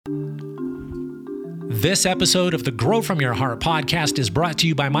This episode of the Grow From Your Heart podcast is brought to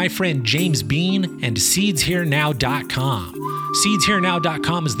you by my friend James Bean and SeedsHereNow.com.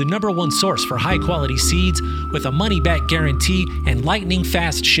 SeedsHereNow.com is the #1 source for high-quality seeds with a money-back guarantee and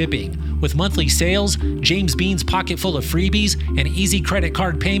lightning-fast shipping. With monthly sales, James Bean's pocket full of freebies, and easy credit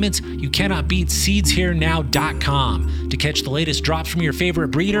card payments, you cannot beat SeedsHereNow.com. To catch the latest drops from your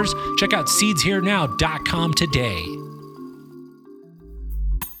favorite breeders, check out SeedsHereNow.com today.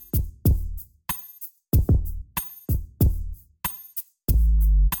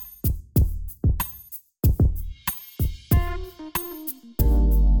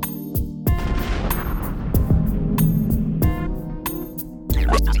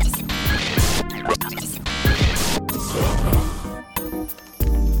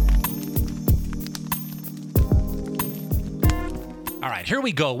 All right, here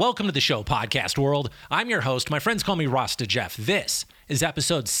we go. Welcome to the show, podcast world. I'm your host. My friends call me Rasta Jeff. This is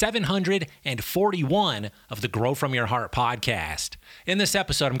episode 741 of the Grow From Your Heart podcast. In this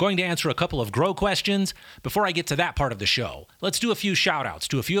episode, I'm going to answer a couple of grow questions. Before I get to that part of the show, let's do a few shout outs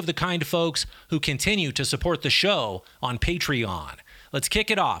to a few of the kind folks who continue to support the show on Patreon. Let's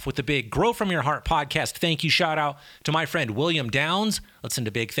kick it off with the big Grow From Your Heart podcast thank you shout out to my friend William Downs. Let's send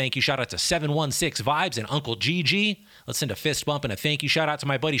a big thank you shout out to 716 Vibes and Uncle Gigi. Let's send a fist bump and a thank you shout out to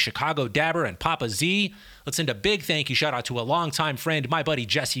my buddy Chicago Dabber and Papa Z. Let's send a big thank you shout out to a longtime friend, my buddy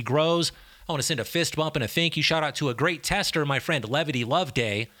Jesse Grows. I want to send a fist bump and a thank you shout out to a great tester, my friend Levity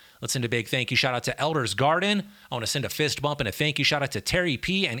Loveday. Let's send a big thank you shout out to Elders Garden. I want to send a fist bump and a thank you shout out to Terry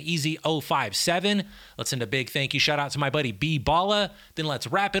P and Easy057. Let's send a big thank you shout out to my buddy B Balla. Then let's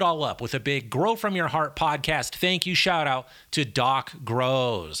wrap it all up with a big Grow From Your Heart podcast thank you shout out to Doc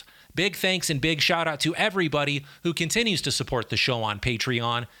Grows. Big thanks and big shout out to everybody who continues to support the show on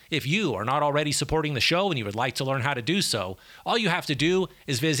Patreon. If you are not already supporting the show and you would like to learn how to do so, all you have to do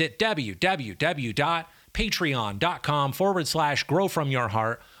is visit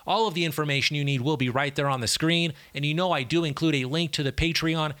www.patreon.com/growfromyourheart. All of the information you need will be right there on the screen. And you know I do include a link to the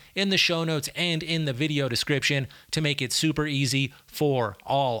Patreon in the show notes and in the video description to make it super easy for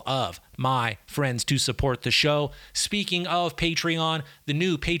all of my friends to support the show. Speaking of Patreon, the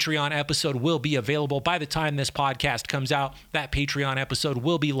new Patreon episode will be available by the time this podcast comes out. That Patreon episode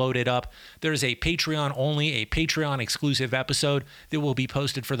will be loaded up. There's a Patreon only, a Patreon exclusive episode that will be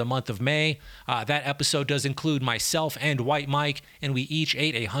posted for the month of May. That episode does include myself and White Mike, and we each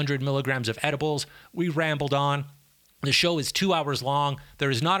ate 100 milligrams of edibles. We rambled on. The show is 2 hours long. There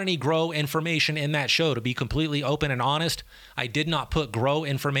is not any grow information in that show, to be completely open and honest. I did not put grow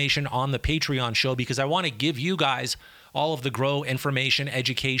information on the Patreon show because I want to give you guys all of the grow information,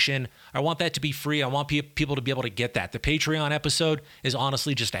 education. I want that to be free. I want people to be able to get that. The Patreon episode is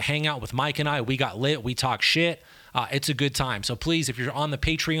honestly just a hangout with Mike and I. We got lit. We talk shit. It's a good time. So please, if you're on the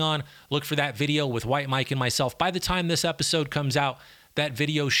Patreon, look for that video with White Mike and myself. By the time this episode comes out, that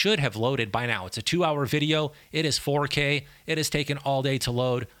video should have loaded by now. It's a 2-hour video. It is 4K. It has taken all day to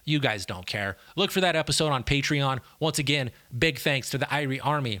load. You guys don't care. Look for that episode on Patreon. Once again, big thanks to the Irie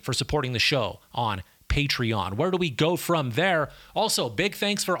Army for supporting the show on Patreon. Where do we go from there? Also, big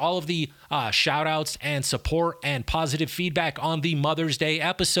thanks for all of the shout outs and support and positive feedback on the Mother's Day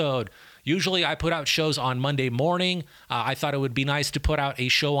episode. Usually I put out shows on Monday morning. I thought it would be nice to put out a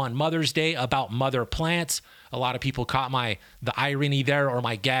show on Mother's Day about mother plants. A lot of people caught the irony there, or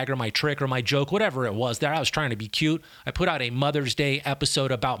my gag or my trick or my joke, whatever it was there. I was trying to be cute. I put out a Mother's Day episode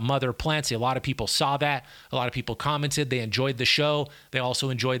about mother plants. A lot of people saw that. A lot of people commented. They enjoyed the show. They also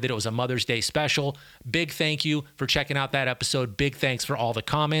enjoyed that it was a Mother's Day special. Big thank you for checking out that episode. Big thanks for all the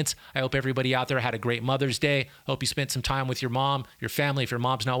comments. I hope everybody out there had a great Mother's Day. Hope you spent some time with your mom, your family. If your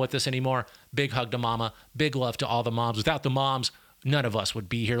mom's not with us anymore, big hug to mama. Big love to all the moms. Without the moms, none of us would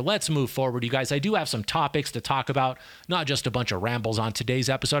be here. Let's move forward, you guys. I do have some topics to talk about, not just a bunch of rambles on today's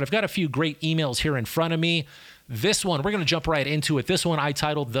episode. I've got a few great emails here in front of me. This one, we're going to jump right into it. This one I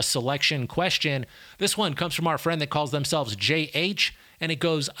titled The Selection Question. This one comes from our friend that calls themselves JH, and it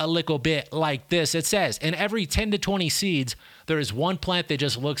goes a little bit like this. It says, in every 10 to 20 seeds, there is one plant that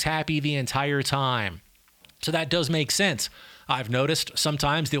just looks happy the entire time. So that does make sense. I've noticed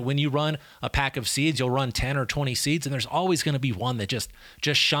sometimes that when you run a pack of seeds, you'll run 10 or 20 seeds, and there's always going to be one that just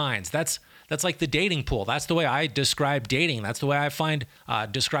shines. That's like the dating pool. That's the way I describe dating. That's the way I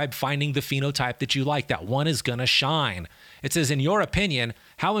describe finding the phenotype that you like. That one is going to shine. It says, in your opinion,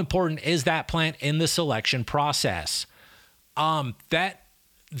 how important is that plant in the selection process?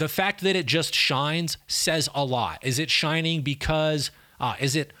 The fact that it just shines says a lot. Is it shining because Now,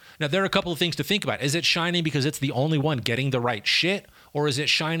 there are a couple of things to think about. Is it shining because it's the only one getting the right shit? Or is it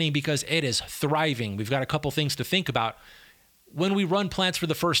shining because it is thriving? We've got a couple things to think about. when we run plants for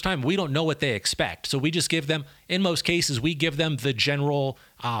the first time, we don't know what they expect. So we just give them, in most cases, we give them the general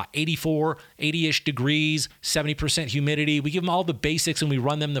 84, 80-ish degrees, 70% humidity. We give them all the basics and we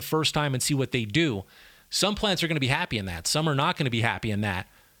run them the first time and see what they do. Some plants are going to be happy in that. Some are not going to be happy in that.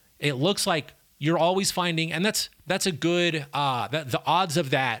 It looks like you're always finding, and that's a good, the odds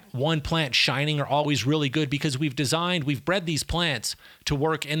of that one plant shining are always really good because we've bred these plants to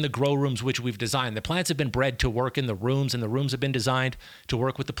work in the grow rooms which we've designed. The plants have been bred to work in the rooms, and the rooms have been designed to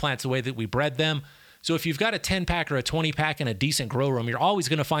work with the plants the way that we bred them. So if you've got a 10-pack or a 20-pack in a decent grow room, you're always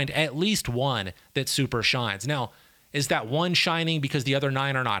going to find at least one that super shines. Now, is that one shining because the other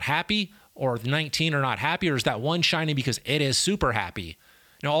 9 are not happy, or 19 are not happy, or is that one shining because it is super happy?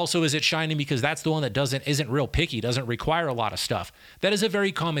 Now, also, is it shining because that's the one that isn't real picky, doesn't require a lot of stuff? That is a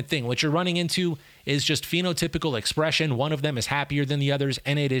very common thing. What you're running into is just phenotypical expression. One of them is happier than the others,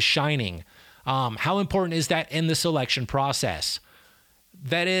 and it is shining. How important is that in the selection process?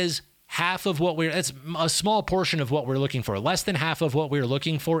 That is half of what it's a small portion of what we're looking for. Less than half of what we're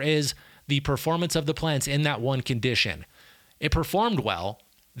looking for is the performance of the plants in that one condition. It performed well.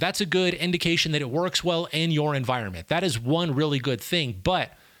 That's a good indication that it works well in your environment. That is one really good thing.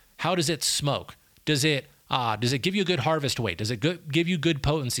 But how does it smoke? Does it give you a good harvest weight? Does it give you good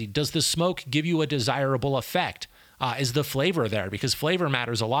potency? Does the smoke give you a desirable effect? Is the flavor there? Because flavor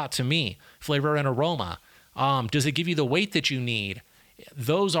matters a lot to me. Flavor and aroma. Does it give you the weight that you need?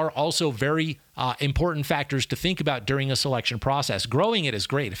 Those are also very important factors to think about during a selection process. Growing it is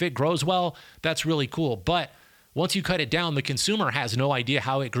great. If it grows well, that's really cool. But once you cut it down, the consumer has no idea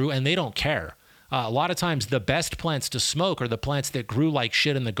how it grew, and they don't care. A lot of times, the best plants to smoke are the plants that grew like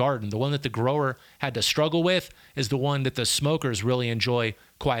shit in the garden. The one that the grower had to struggle with is the one that the smokers really enjoy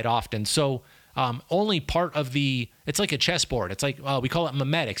quite often. So only part of it's like a chessboard. It's like, we call it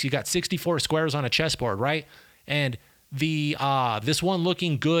memetics. You got 64 squares on a chessboard, right? And this one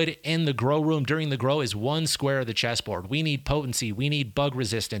looking good in the grow room during the grow is one square of the chessboard. We need potency. We need bug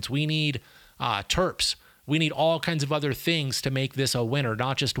resistance. We need terps. We need all kinds of other things to make this a winner,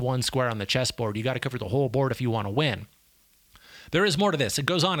 not just one square on the chessboard. You got to cover the whole board if you want to win. There is more to this. It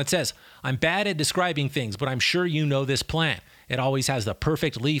goes on. It says, I'm bad at describing things, but I'm sure you know this plant. It always has the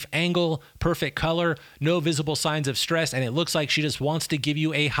perfect leaf angle, perfect color, no visible signs of stress, and it looks like she just wants to give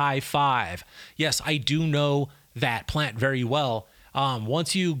you a high five. Yes, I do know that plant very well.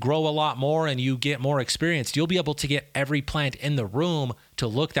 Once you grow a lot more and you get more experienced, you'll be able to get every plant in the room to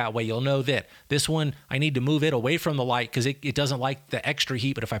look that way. You'll know that this one, I need to move it away from the light because it doesn't like the extra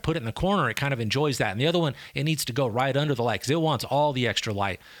heat, but if I put it in the corner, it kind of enjoys that. And the other one, it needs to go right under the light because it wants all the extra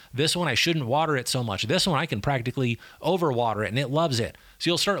light. This one, I shouldn't water it so much. This one, I can practically overwater it and it loves it. So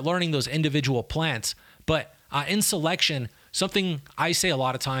you'll start learning those individual plants. But in selection, something I say a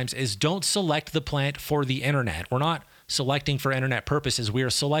lot of times is don't select the plant for the internet. We're not selecting for internet purposes. We are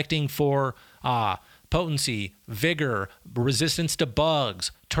selecting for potency, vigor, resistance to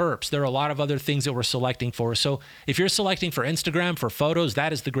bugs, terps. There are a lot of other things that we're selecting for. So if you're selecting for Instagram, for photos,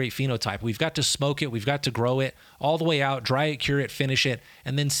 that is the great phenotype. We've got to smoke it. We've got to grow it all the way out, dry it, cure it, finish it,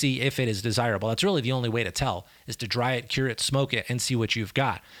 and then see if it is desirable. That's really the only way to tell, is to dry it, cure it, smoke it, and see what you've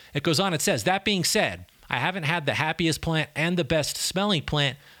got. It goes on. It says, that being said, I haven't had the happiest plant and the best smelling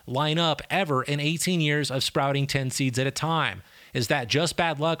plant line up ever in 18 years of sprouting 10 seeds at a time. Is that just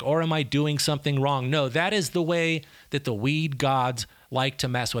bad luck, or am I doing something wrong? No, that is the way that the weed gods like to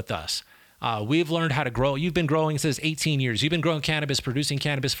mess with us. We've learned how to grow. You've been growing, it says 18 years. You've been growing cannabis, producing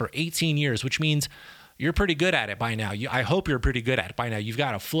cannabis for 18 years, which means you're pretty good at it by now. I hope you're pretty good at it by now. You've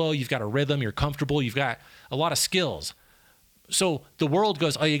got a flow, you've got a rhythm, you're comfortable, you've got a lot of skills. So the world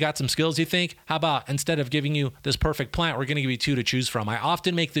goes, oh, you got some skills, you think? How about instead of giving you this perfect plant, we're going to give you 2 to choose from? I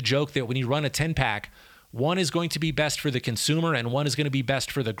often make the joke that when you run a 10-pack, one is going to be best for the consumer and one is going to be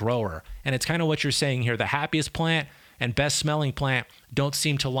best for the grower. And it's kind of what you're saying here. The happiest plant and best smelling plant don't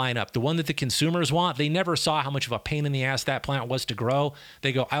seem to line up. The one that the consumers want, they never saw how much of a pain in the ass that plant was to grow.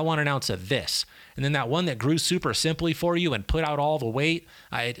 They go, I want an ounce of this. And then that one that grew super simply for you and put out all the weight,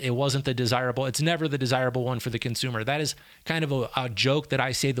 it wasn't the desirable. It's never the desirable one for the consumer. That is kind of a joke that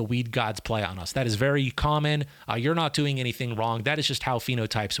I say the weed gods play on us. That is very common. You're not doing anything wrong. That is just how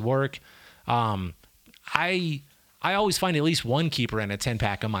phenotypes work. I always find at least one keeper in a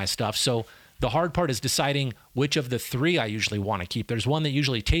 10-pack of my stuff. So the hard part is deciding which of the 3 I usually want to keep. There's one that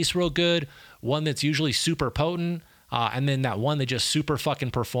usually tastes real good, one that's usually super potent, and then that one that just super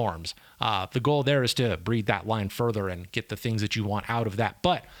fucking performs. The goal there is to breed that line further and get the things that you want out of that.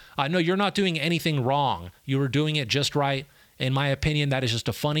 But no, you're not doing anything wrong. You were doing it just right. In my opinion, that is just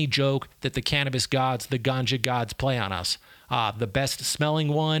a funny joke that the cannabis gods, the ganja gods play on us. The best smelling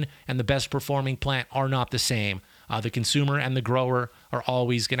one and the best performing plant are not the same. The consumer and the grower are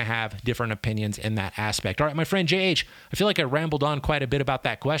always going to have different opinions in that aspect. All right, my friend JH, I feel like I rambled on quite a bit about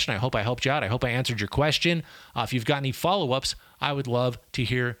that question. I hope I helped you out. I hope I answered your question. If you've got any follow-ups, I would love to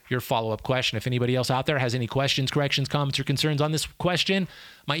hear your follow-up question. If anybody else out there has any questions, corrections, comments, or concerns on this question,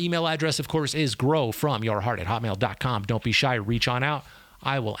 my email address, of course, is growfromyourheart@hotmail.com. Don't be shy. Reach on out.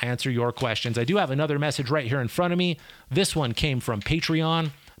 I will answer your questions. I do have another message right here in front of me. This one came from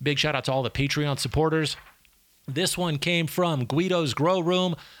Patreon. Big shout out to all the Patreon supporters. This one came from Guido's Grow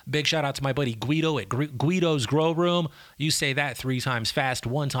Room. Big shout out to my buddy Guido at Guido's Grow Room. You say that 3 times fast.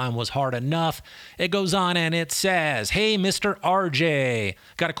 1 time was hard enough. It goes on and it says, "Hey, Mr. RJ,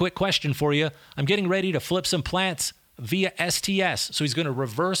 got a quick question for you. I'm getting ready to flip some plants via STS. So he's going to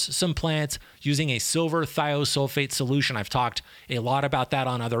reverse some plants using a silver thiosulfate solution. I've talked a lot about that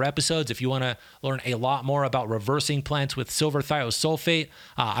on other episodes. If you want to learn a lot more about reversing plants with silver thiosulfate,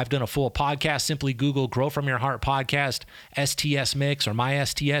 I've done a full podcast. Simply Google Grow From Your Heart podcast, STS mix or my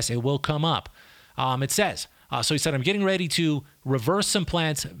STS. It will come up. It says, so he said, I'm getting ready to reverse some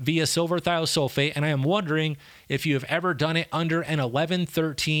plants via silver thiosulfate, and I am wondering if you have ever done it under an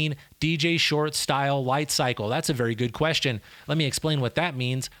 1113 DJ Short style light cycle. That's a very good question. Let me explain what that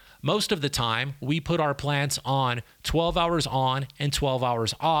means. Most of the time, we put our plants on 12 hours on and 12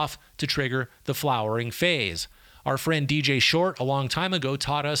 hours off to trigger the flowering phase. Our friend DJ Short a long time ago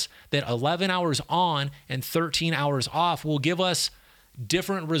taught us that 11 hours on and 13 hours off will give us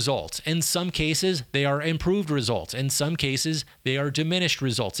different results. In some cases, they are improved results. In some cases, they are diminished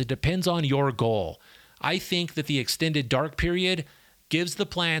results. It depends on your goal. I think that the extended dark period gives the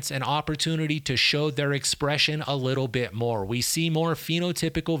plants an opportunity to show their expression a little bit more. We see more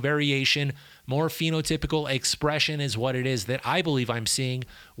phenotypical variation, more phenotypical expression is what it is that I believe I'm seeing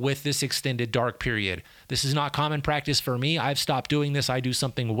with this extended dark period. This is not common practice for me. I've stopped doing this. I do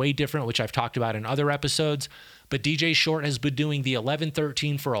something way different, which I've talked about in other episodes. But DJ Short has been doing the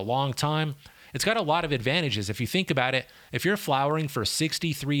 1113 for a long time. It's got a lot of advantages. If you think about it, if you're flowering for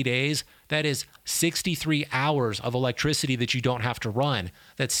 63 days, that is 63 hours of electricity that you don't have to run.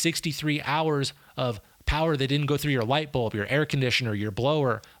 That's 63 hours of power that didn't go through your light bulb, your air conditioner, your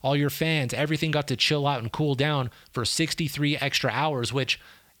blower, all your fans. Everything got to chill out and cool down for 63 extra hours, which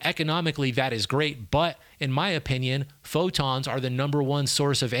economically that is great. But in my opinion, photons are the number one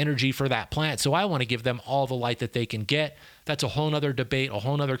source of energy for that plant. So I want to give them all the light that they can get. That's a whole nother debate, a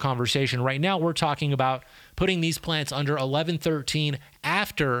whole nother conversation. Right now, we're talking about putting these plants under 1113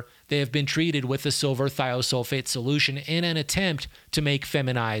 after they have been treated with the silver thiosulfate solution in an attempt to make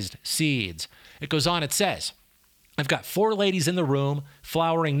feminized seeds. It goes on, it says, I've got 4 ladies in the room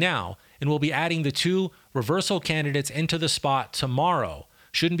flowering now, and we'll be adding the 2 reversal candidates into the spot tomorrow.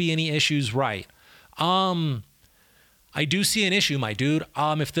 Shouldn't be any issues, right? I do see an issue, my dude.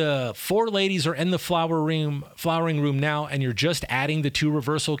 If the 4 ladies are in the flowering room now and you're just adding the 2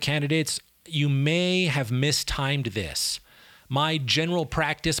 reversal candidates, you may have mistimed this. My general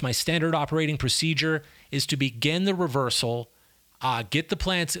practice, my standard operating procedure is to begin the reversal, get the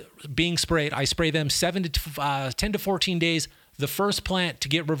plants being sprayed. I spray them 10 to 14 days. The first plant to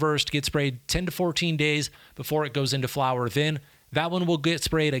get reversed gets sprayed 10 to 14 days before it goes into flower. Then that one will get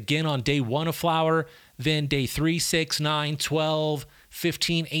sprayed again on day 1 of flower, then day 3, 6, 9, 12,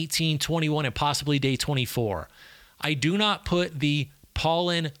 15, 18, 21, and possibly day 24. I do not put the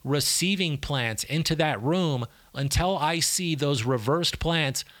pollen receiving plants into that room until I see those reversed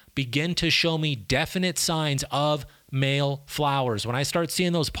plants begin to show me definite signs of male flowers. When I start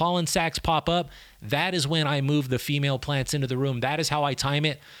seeing those pollen sacs pop up, that is when I move the female plants into the room. That is how I time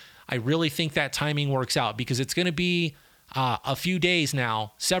it. I really think that timing works out because it's going to be a few days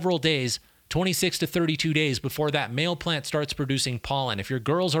now, several days, 26 to 32 days before that male plant starts producing pollen. If your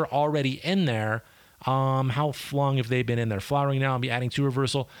girls are already in there, how long have they been in there? Flowering now, I'll be adding 2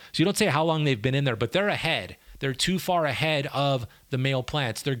 reversal. So you don't say how long they've been in there, but they're ahead. They're too far ahead of the male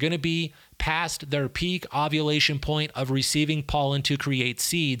plants. They're going to be past their peak ovulation point of receiving pollen to create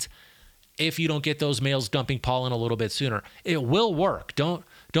seeds if you don't get those males dumping pollen a little bit sooner. It will work. Don't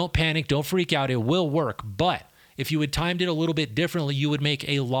panic. Don't freak out. It will work. But if you had timed it a little bit differently, you would make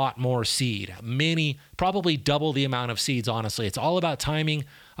a lot more seed. Probably double the amount of seeds, honestly. It's all about timing.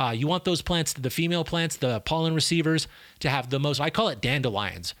 You want those plants, the female plants, the pollen receivers, to have the most, I call it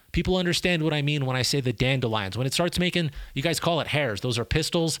dandelions. People understand what I mean when I say the dandelions. When it starts making, you guys call it hairs. Those are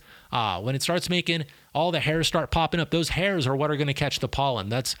pistils. When it starts making all the hairs start popping up, those hairs are what are going to catch the pollen.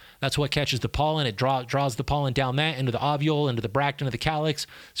 That's what catches the pollen. It draws the pollen down that into the ovule, into the bracten of the calyx,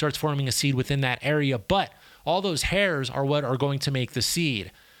 starts forming a seed within that area. But all those hairs are what are going to make the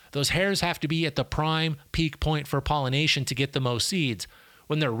seed. Those hairs have to be at the prime peak point for pollination to get the most seeds.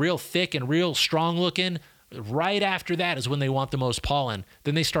 When they're real thick and real strong looking, Right after that is when they want the most pollen.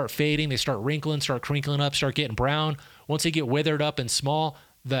 Then they start fading, they start wrinkling, start crinkling up, start getting brown. Once they get withered up and small,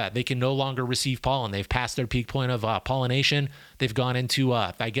 that they can no longer receive pollen. They've passed their peak point of pollination. They've gone into,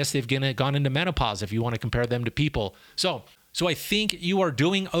 I guess they've gone into menopause if you want to compare them to people. So I think you are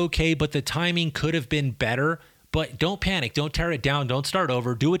doing okay, but the timing could have been better. But don't panic. Don't tear it down. Don't start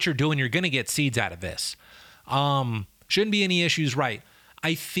over. Do what you're doing. You're going to get seeds out of this. Shouldn't be any issues, right?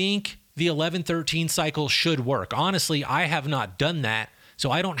 I think the 11-13 cycle should work. Honestly, I have not done that, so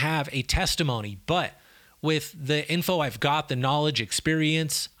I don't have a testimony. But with the info I've got, the knowledge,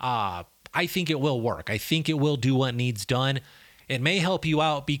 experience, I think it will work. I think it will do what needs done. It may help you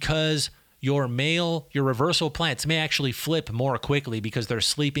out because your reversal plants may actually flip more quickly because they're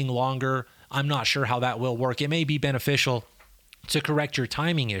sleeping longer. I'm not sure how that will work. It may be beneficial to correct your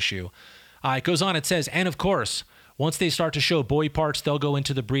timing issue. It goes on, it says, and of course, once they start to show boy parts, they'll go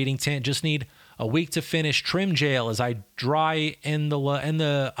into the breeding tent. Just need a week to finish trim jail as I dry in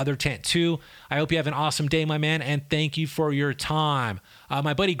the other tent too. I hope you have an awesome day, my man, and thank you for your time.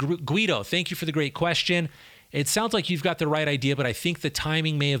 My buddy Guido, thank you for the great question. It sounds like you've got the right idea, but I think the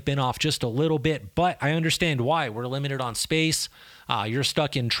timing may have been off just a little bit, but I understand why. We're limited on space. You're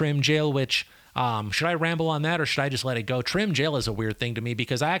stuck in trim jail, which should I ramble on that or should I just let it go? Trim jail is a weird thing to me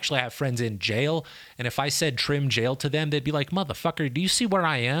because I actually have friends in jail. And if I said trim jail to them, they'd be like, motherfucker, do you see where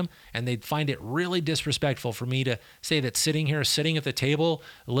I am? And they'd find it really disrespectful for me to say that sitting at the table,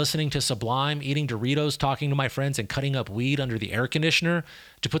 listening to Sublime, eating Doritos, talking to my friends and cutting up weed under the air conditioner,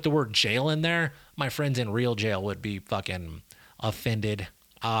 to put the word jail in there, my friends in real jail would be fucking offended.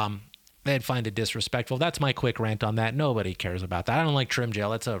 They'd find it disrespectful. That's my quick rant on that. Nobody cares about that. I don't like trim jail.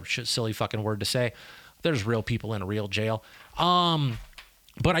 That's a silly fucking word to say. There's real people in a real jail.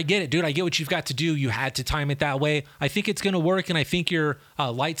 But I get it, dude. I get what you've got to do. You had to time it that way. I think it's going to work, and I think your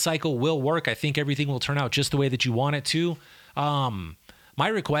light cycle will work. I think everything will turn out just the way that you want it to. My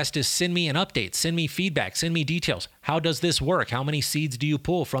request is send me an update. Send me feedback. Send me details. How does this work? How many seeds do you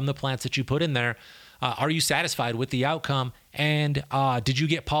pull from the plants that you put in there? Are you satisfied with the outcome? And did you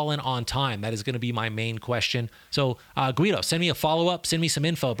get pollen on time? That is going to be my main question. So Guido, send me a follow-up. Send me some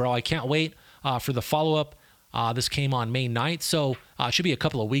info, bro. I can't wait for the follow-up. This came on May 9th, so it should be a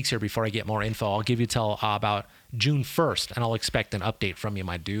couple of weeks here before I get more info. I'll give you till about June 1st, and I'll expect an update from you,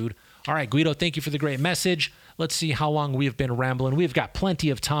 my dude. All right, Guido, thank you for the great message. Let's see how long we've been rambling. We've got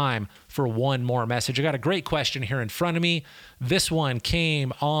plenty of time for one more message. I got a great question here in front of me. This one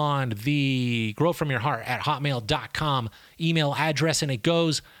came on the growfromyourheart@hotmail.com email address, and it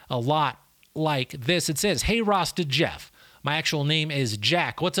goes a lot like this. It says, "Hey, Rasta Jeff. My actual name is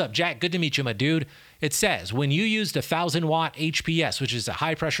Jack. What's up, Jack? Good to meet you, my dude. It says, when you used a 1,000-watt HPS, which is a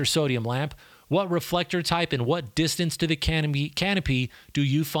high-pressure sodium lamp, what reflector type and what distance to the canopy do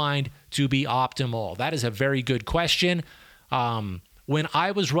you find to be optimal?" That is a very good question. When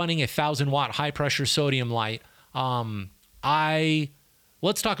I was running a 1,000-watt high-pressure sodium light, let's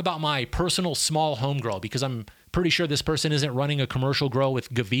talk about my personal small home grow, because I'm pretty sure this person isn't running a commercial grow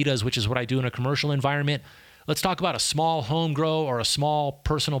with Gavitas, which is what I do in a commercial environment. Let's talk about a small home grow or a small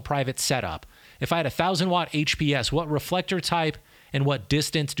personal private setup. If I had a 1,000-watt HPS, what reflector type and what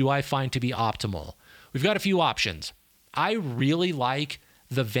distance do I find to be optimal? We've got a few options. I really like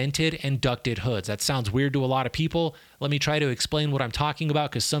the vented and ducted hoods. That sounds weird to a lot of people. Let me try to explain what I'm talking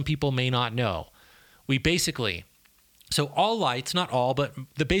about, because some people may not know. So all lights, not all, but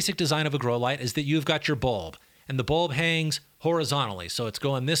the basic design of a grow light is that you've got your bulb, and the bulb hangs horizontally. So it's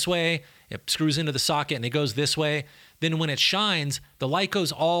going this way, it screws into the socket, and it goes this way. Then when it shines, the light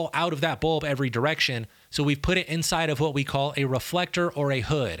goes all out of that bulb every direction. So we've put it inside of what we call a reflector or a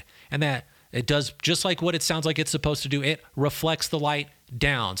hood. And that it does just like what it sounds like it's supposed to do. It reflects the light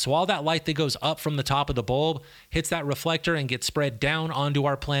down. So all that light that goes up from the top of the bulb hits that reflector and gets spread down onto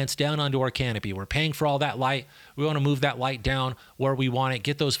our plants, down onto our canopy. We're paying for all that light. We want to move that light down where we want it,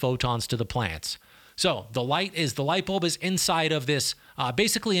 get those photons to the plants. So the light bulb is inside of this,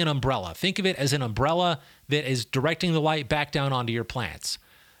 basically an umbrella. Think of it as an umbrella that is directing the light back down onto your plants.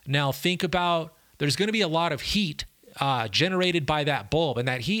 Now think about, there's going to be a lot of heat generated by that bulb, and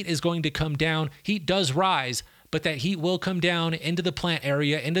that heat is going to come down. Heat does rise, but that heat will come down into the plant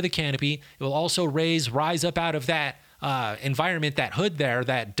area, into the canopy. It will also rise up out of that environment, that hood there,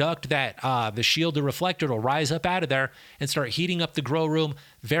 that duct, that the shield, the reflector will rise up out of there and start heating up the grow room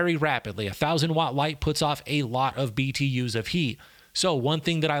very rapidly. A 1,000-watt light puts off a lot of BTUs of heat. So one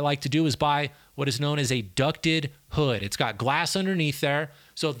thing that I like to do is buy what is known as a ducted hood. It's got glass underneath there.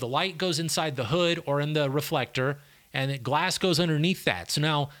 So the light goes inside the hood or in the reflector, and the glass goes underneath that. So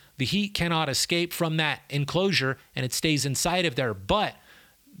now the heat cannot escape from that enclosure, and it stays inside of there. But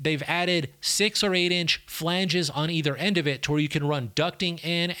they've added 6 or 8 inch flanges on either end of it to where you can run ducting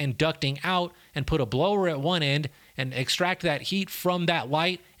in and ducting out and put a blower at one end and extract that heat from that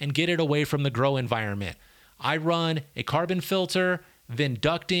light and get it away from the grow environment. I run a carbon filter, then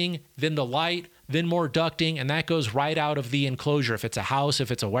ducting, then the light, then more ducting, and that goes right out of the enclosure. If it's a house,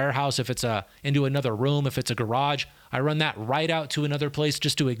 if it's a warehouse, if it's into another room, if it's a garage, I run that right out to another place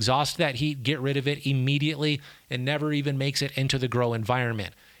just to exhaust that heat, get rid of it immediately, and never even makes it into the grow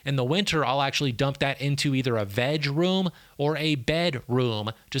environment. In the winter, I'll actually dump that into either a veg room or a bed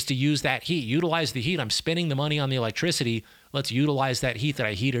room just to use that heat. Utilize the heat. I'm spending the money on the electricity. Let's utilize that heat that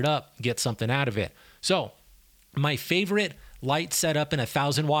I heated up, get something out of it. So my favorite light setup in a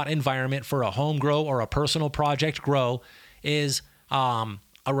 1,000-watt environment for a home grow or a personal project grow is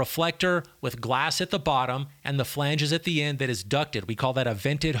a reflector with glass at the bottom and the flanges at the end that is ducted. We call that a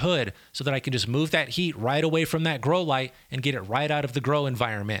vented hood, so that I can just move that heat right away from that grow light and get it right out of the grow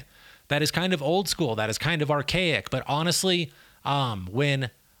environment. That is kind of old school. That is kind of archaic. But honestly,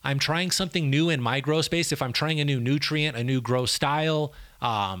 when I'm trying something new in my grow space, if I'm trying a new nutrient, a new grow style,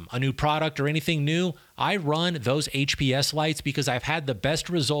 a new product or anything new, I run those HPS lights because I've had the best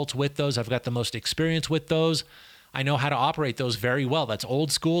results with those. I've got the most experience with those. I know how to operate those very well. That's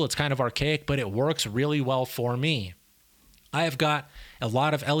old school. It's kind of archaic, but it works really well for me. I have got a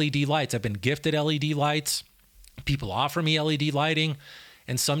lot of LED lights. I've been gifted LED lights. People offer me LED lighting.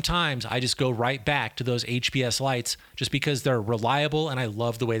 And sometimes I just go right back to those HPS lights just because they're reliable and I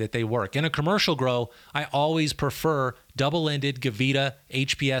love the way that they work. In a commercial grow, I always prefer double-ended Gavita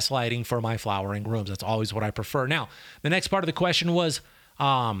HPS lighting for my flowering rooms. That's always what I prefer. Now, the next part of the question was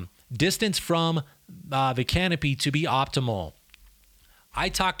distance from the canopy to be optimal. I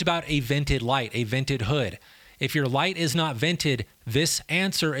talked about a vented light, a vented hood. If your light is not vented, this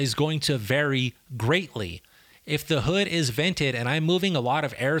answer is going to vary greatly. If the hood is vented and I'm moving a lot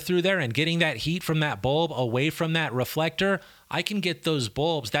of air through there and getting that heat from that bulb away from that reflector, I can get those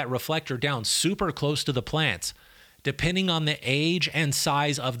bulbs, that reflector down super close to the plants. Depending on the age and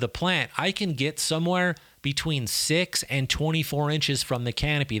size of the plant, I can get somewhere between 6 and 24 inches from the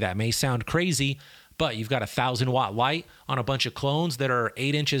canopy. That may sound crazy, but you've got a 1,000-watt light on a bunch of clones that are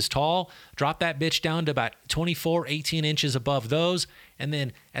 8 inches tall. Drop that bitch down to about 24, 18 inches above those. And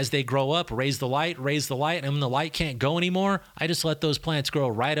then as they grow up, raise the light. And when the light can't go anymore, I just let those plants grow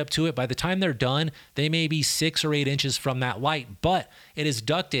right up to it. By the time they're done, they may be 6 or 8 inches from that light, but it is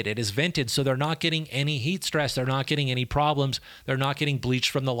ducted, it is vented, so they're not getting any heat stress. They're not getting any problems. They're not getting bleached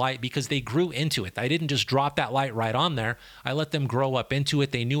from the light because they grew into it. I didn't just drop that light right on there. I let them grow up into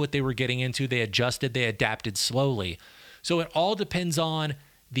it. They knew what they were getting into. They adjusted, they adapted slowly. So it all depends on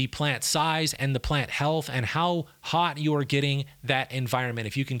the plant size and the plant health and how hot you are getting that environment.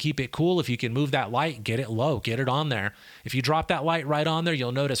 If you can keep it cool, if you can move that light, get it low, get it on there. If you drop that light right on there,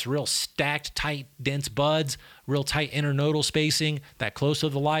 you'll notice real stacked, tight, dense buds, real tight internodal spacing, that close to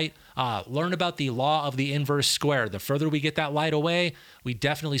the light. Learn about the law of the inverse square. The further we get that light away, we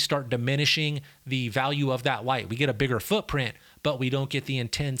definitely start diminishing the value of that light. We get a bigger footprint, but we don't get the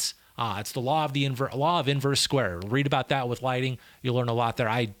intense. It's the law of inverse square. Read about that with lighting. You'll learn a lot there.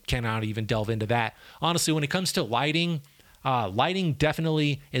 I cannot even delve into that. Honestly, when it comes to lighting, lighting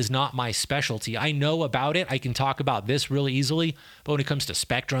definitely is not my specialty. I know about it. I can talk about this really easily. But when it comes to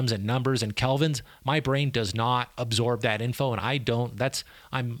spectrums and numbers and kelvins, my brain does not absorb that info, and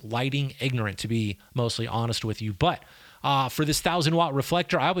I'm lighting ignorant, to be mostly honest with you. But for this 1,000-watt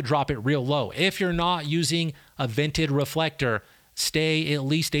reflector, I would drop it real low. If you're not using a vented reflector, stay at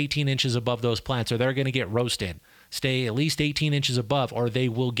least 18 inches above those plants or they're going to get roasted. Stay at least 18 inches above or they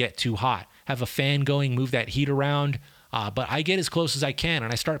will get too hot. Have a fan going, move that heat around. But I get as close as I can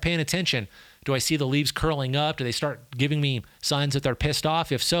and I start paying attention. Do I see the leaves curling up? Do they start giving me signs that they're pissed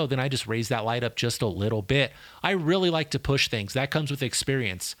off? If so, then I just raise that light up just a little bit. I really like to push things. That comes with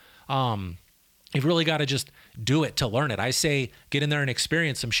experience. You've really got to just do it to learn it. I say get in there and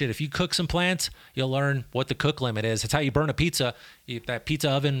experience some shit. If you cook some plants, you'll learn what the cook limit is. It's how you burn a pizza. That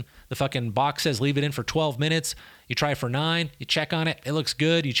pizza oven, the fucking box says leave it in for 12 minutes. You try it for 9. You check on it. It looks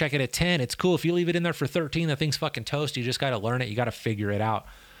good. You check it at 10. It's cool. If you leave it in there for 13, the thing's fucking toast. You just got to learn it. You got to figure it out.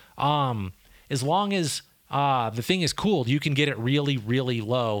 As long as the thing is cooled, you can get it really, really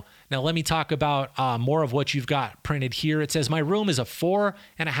low. Now, let me talk about more of what you've got printed here. It says, my room is a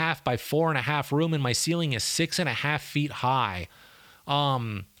 4.5 by 4.5 room, and my ceiling is 6.5 feet high.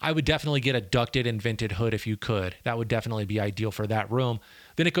 I would definitely get a ducted and vented hood if you could. That would definitely be ideal for that room.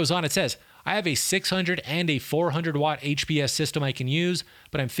 Then it goes on. It says, I have a 600 and a 400 watt HPS system I can use,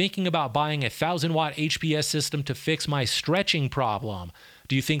 but I'm thinking about buying a 1,000 watt HPS system to fix my stretching problem.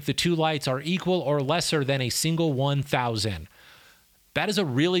 Do you think the two lights are equal or lesser than a single 1,000? That is a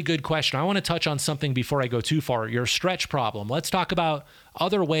really good question. I want to touch on something before I go too far, your stretch problem. Let's talk about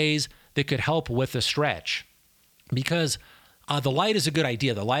other ways that could help with the stretch, because the light is a good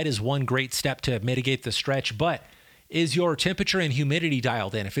idea. The light is one great step to mitigate the stretch, but is your temperature and humidity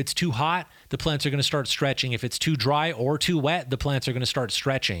dialed in? If it's too hot, the plants are going to start stretching. If it's too dry or too wet, the plants are going to start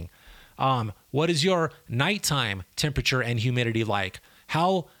stretching. What is your nighttime temperature and humidity like?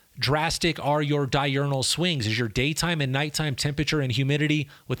 How drastic are your diurnal swings? Is your daytime and nighttime temperature and humidity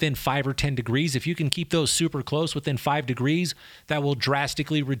within 5 or 10 degrees? If you can keep those super close within 5 degrees, that will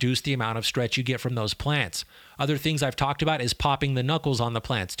drastically reduce the amount of stretch you get from those plants. Other things I've talked about is popping the knuckles on the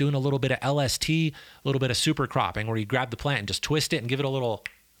plants, doing a little bit of LST, a little bit of super cropping, where you grab the plant and just twist it and give it a little,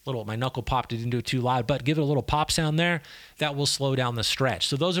 my knuckle popped, it didn't do it too loud, but give it a little pop sound there. That will slow down the stretch.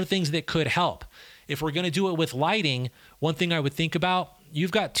 So those are things that could help. If we're going to do it with lighting, one thing I would think about,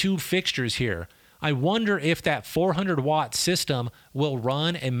 you've got 2 fixtures here. I wonder if that 400 watt system will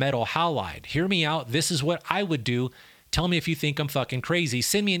run a metal halide. Hear me out. This is what I would do. Tell me if you think I'm fucking crazy.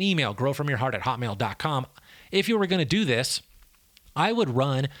 Send me an email, growfromyourheart@hotmail.com. If you were going to do this, I would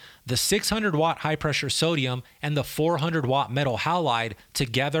run the 600 watt high pressure sodium and the 400 watt metal halide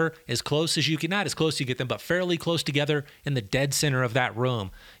together as close as you can, not as close as you get them, but fairly close together in the dead center of that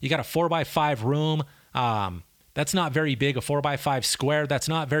room. You got a 4x5 room. That's not very big. A 4x5 square, that's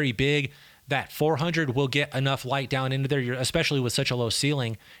not very big. That 400 will get enough light down into there, especially with such a low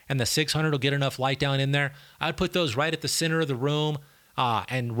ceiling, and the 600 will get enough light down in there. I'd put those right at the center of the room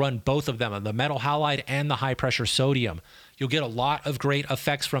and run both of them, the metal halide and the high pressure sodium. You'll get a lot of great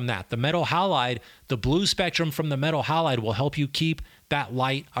effects from that. The metal halide, the blue spectrum from the metal halide will help you keep that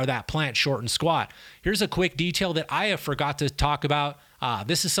light or that plant short and squat. Here's a quick detail that I have forgot to talk about.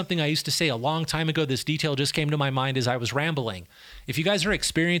 This is something I used to say a long time ago. This detail just came to my mind as I was rambling. If you guys are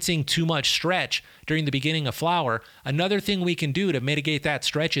experiencing too much stretch during the beginning of flower, another thing we can do to mitigate that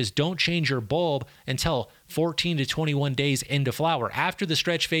stretch is don't change your bulb until 14 to 21 days into flower. After the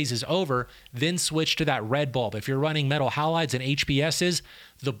stretch phase is over, then switch to that red bulb. If you're running metal halides and HPSs,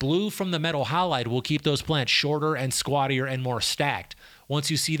 the blue from the metal halide will keep those plants shorter and squattier and more stacked. Once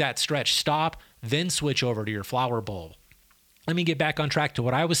you see that stretch stop, then switch over to your flower bulb. Let me get back on track to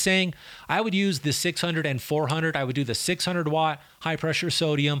what I was saying. I would use the 600 and 400. I would do the 600 watt high pressure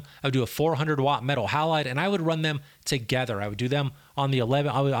sodium. I would do a 400 watt metal halide, and I would run them together. I would do them on the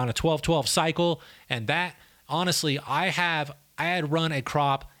on a 12-12 cycle. And that, honestly, I had run a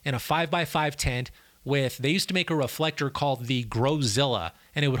crop in a 5x5 tent with, they used to make a reflector called the Growzilla,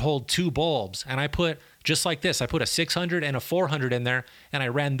 and it would hold 2 bulbs. And I put, just like this, I put a 600 and a 400 in there, and I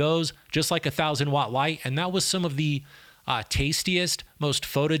ran those just like a 1,000 watt light. And that was some of the tastiest, most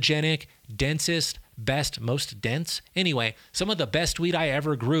photogenic, densest, best, most dense. Anyway, some of the best weed I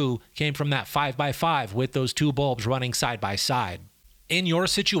ever grew came from that 5x5 with those 2 bulbs running side by side. In your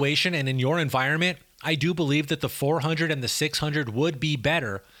situation and in your environment, I do believe that the 400 and the 600 would be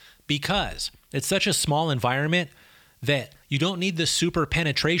better because it's such a small environment that you don't need the super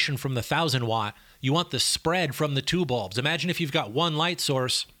penetration from the 1,000 watt. You want the spread from the 2 bulbs. Imagine if you've got 1 light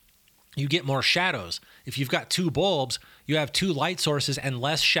source, you get more shadows. If you've got 2 bulbs, you have 2 light sources and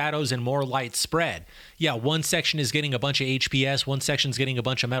less shadows and more light spread. Yeah, one section is getting a bunch of HPS, one section's getting a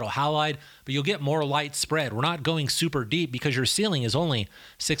bunch of metal halide, but you'll get more light spread. We're not going super deep because your ceiling is only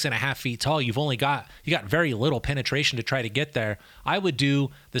 6.5 feet tall. You got very little penetration to try to get there. I would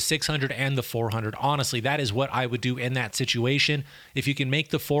do the 600 and the 400. Honestly, that is what I would do in that situation. If you can make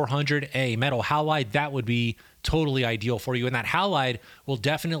the 400 a metal halide, that would be totally ideal for you. And that halide will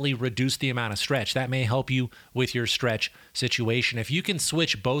definitely reduce the amount of stretch. That may help you with your stretch situation. If you can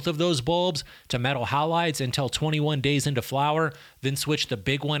switch both of those bulbs to metal halides until 21 days into flower, then switch the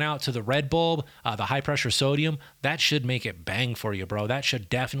big one out to the red bulb, the high pressure sodium, that should make it bang for you, bro. That should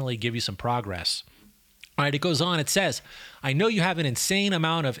definitely give you some progress. All right, it goes on. It says, I know you have an insane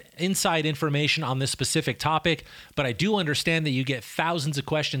amount of inside information on this specific topic, but I do understand that you get thousands of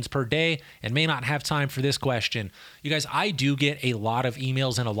questions per day and may not have time for this question. You guys, I do get a lot of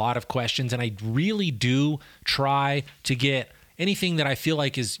emails and a lot of questions, and I really do try to get anything that I feel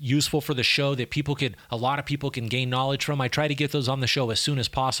like is useful for the show that a lot of people can gain knowledge from. I try to get those on the show as soon as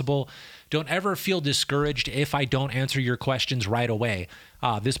possible. Don't ever feel discouraged if I don't answer your questions right away.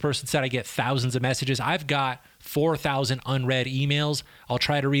 This person said I get thousands of messages. I've got 4,000 unread emails. I'll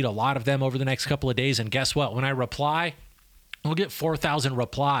try to read a lot of them over the next couple of days. And guess what? When I reply, I'll get 4,000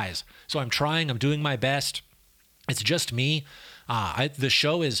 replies. So I'm doing my best. It's just me. The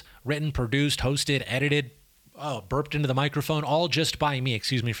show is written, produced, hosted, edited burped into the microphone, all just by me.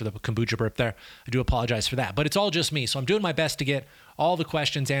 Excuse me for the kombucha burp there. I do apologize for that, but it's all just me. So I'm doing my best to get all the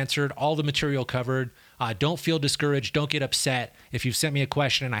questions answered, all the material covered. Don't feel discouraged. Don't get upset if you've sent me a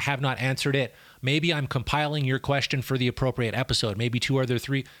question and I have not answered it. Maybe I'm compiling your question for the appropriate episode. Maybe two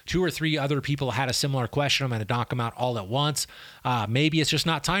or three other people had a similar question. I'm going to knock them out all at once. Maybe it's just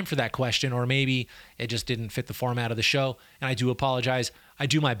not time for that question, or maybe it just didn't fit the format of the show. And I do apologize. I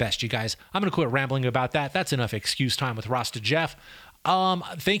do my best, you guys. I'm going to quit rambling about that. That's enough excuse time with Rasta Jeff.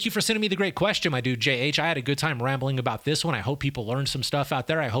 Thank you for sending me the great question, my dude JH. I had a good time rambling about this one. I hope people learned some stuff out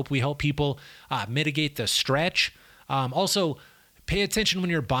there. I hope we help people mitigate the stretch. Also, pay attention when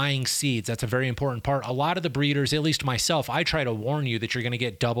you're buying seeds. That's a very important part. A lot of the breeders, at least myself, I try to warn you that you're going to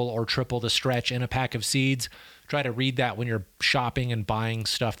get double or triple the stretch in a pack of seeds. Try to read that when you're shopping and buying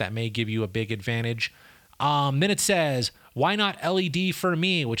stuff that may give you a big advantage. Then it says, why not LED for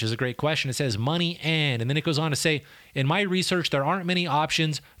me? Which is a great question. It says money and then it goes on to say, in my research, there aren't many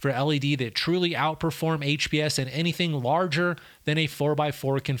options for LED that truly outperform HPS and anything larger than a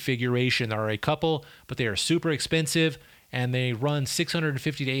 4x4 configuration. There are a couple, but they are super expensive and they run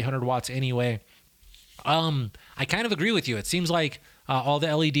 650 to 800 watts anyway. I kind of agree with you. It seems like all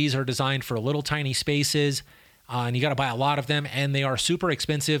the LEDs are designed for little tiny spaces. And you got to buy a lot of them, and they are super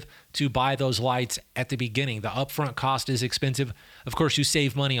expensive to buy those lights at the beginning. The upfront cost is expensive. Of course, you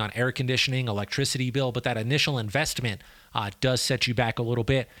save money on air conditioning, electricity bill, but that initial investment does set you back a little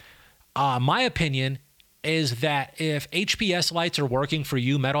bit. My opinion is that if HPS lights are working for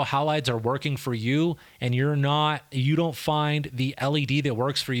you, metal halides are working for you, and you don't find the LED that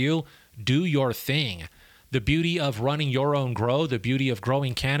works for you, do your thing. The beauty of running your own grow, the beauty of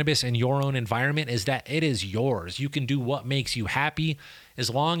growing cannabis in your own environment is that it is yours. You can do what makes you happy. As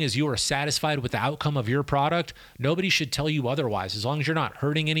long as you are satisfied with the outcome of your product, nobody should tell you otherwise. As long as you're not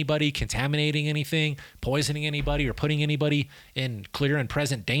hurting anybody, contaminating anything, poisoning anybody, or putting anybody in clear and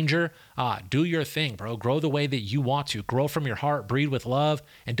present danger, do your thing, bro. Grow the way that you want to. Grow from your heart, breed with love,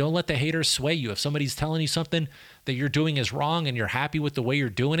 and don't let the haters sway you. If somebody's telling you something that you're doing is wrong and you're happy with the way you're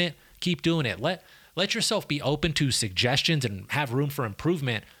doing it, keep doing it. Let yourself be open to suggestions and have room for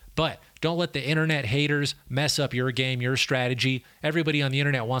improvement, but don't let the internet haters mess up your game, your strategy. Everybody on the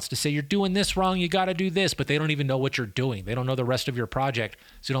internet wants to say, you're doing this wrong, you got to do this, but they don't even know what you're doing. They don't know the rest of your project,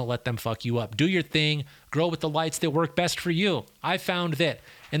 so don't let them fuck you up. Do your thing. Grow with the lights that work best for you. I found that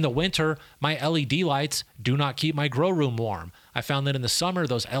in the winter, my LED lights do not keep my grow room warm. I found that in the summer,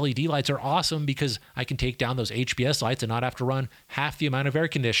 those LED lights are awesome because I can take down those HPS lights and not have to run half the amount of air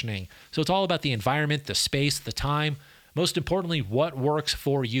conditioning. So it's all about the environment, the space, the time. Most importantly, what works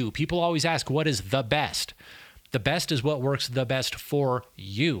for you. People always ask, what is the best? The best is what works the best for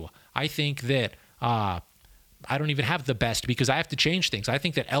you. I think that I don't even have the best because I have to change things. I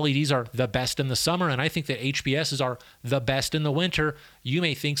think that LEDs are the best in the summer, and I think that HPSs are the best in the winter. You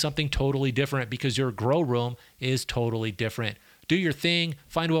may think something totally different because your grow room is totally different. Do your thing,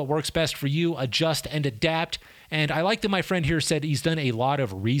 find what works best for you, adjust and adapt. And I like that my friend here said he's done a lot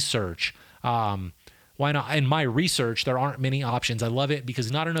of research. Why not? In my research, there aren't many options. I love it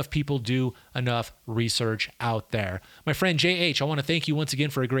because not enough people do enough research out there. My friend JH, I want to thank you once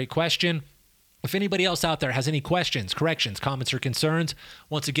again for a great question. If anybody else out there has any questions, corrections, comments, or concerns,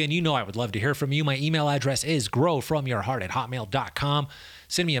 once again, you know I would love to hear from you. My email address is growfromyourheart@hotmail.com.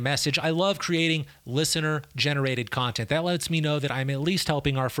 Send me a message. I love creating listener-generated content. That lets me know that I'm at least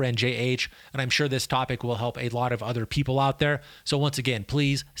helping our friend JH, and I'm sure this topic will help a lot of other people out there. So once again,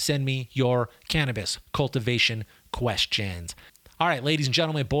 please send me your cannabis cultivation questions. All right, ladies and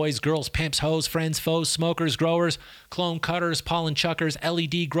gentlemen, boys, girls, pimps, hoes, friends, foes, smokers, growers, clone cutters, pollen chuckers,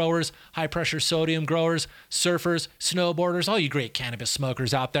 LED growers, high-pressure sodium growers, surfers, snowboarders, all you great cannabis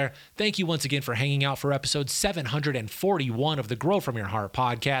smokers out there. Thank you once again for hanging out for episode 741 of the Grow From Your Heart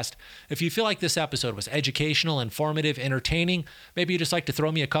podcast. If you feel like this episode was educational, informative, entertaining, maybe you just like to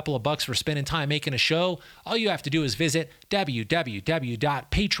throw me a couple of bucks for spending time making a show, all you have to do is visit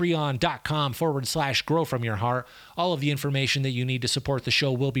www.patreon.com/growfromyourheart. All of the information that you need to support the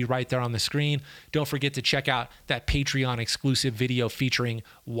show will be right there on the screen. Don't forget to check out that Patreon exclusive video featuring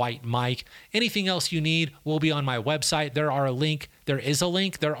White Mike. Anything else you need will be on my website. There are links.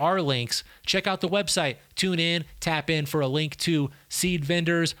 Check out the website. Tune in, tap in for a link to seed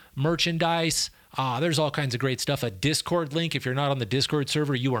vendors, merchandise. There's all kinds of great stuff. A Discord link. If you're not on the Discord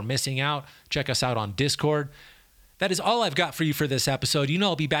server, you are missing out. Check us out on Discord. That is all I've got for you for this episode. You know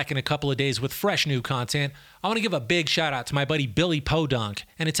I'll be back in a couple of days with fresh new content. I want to give a big shout out to my buddy Billy Podunk.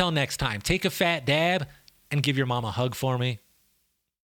 And until next time, take a fat dab and give your mom a hug for me.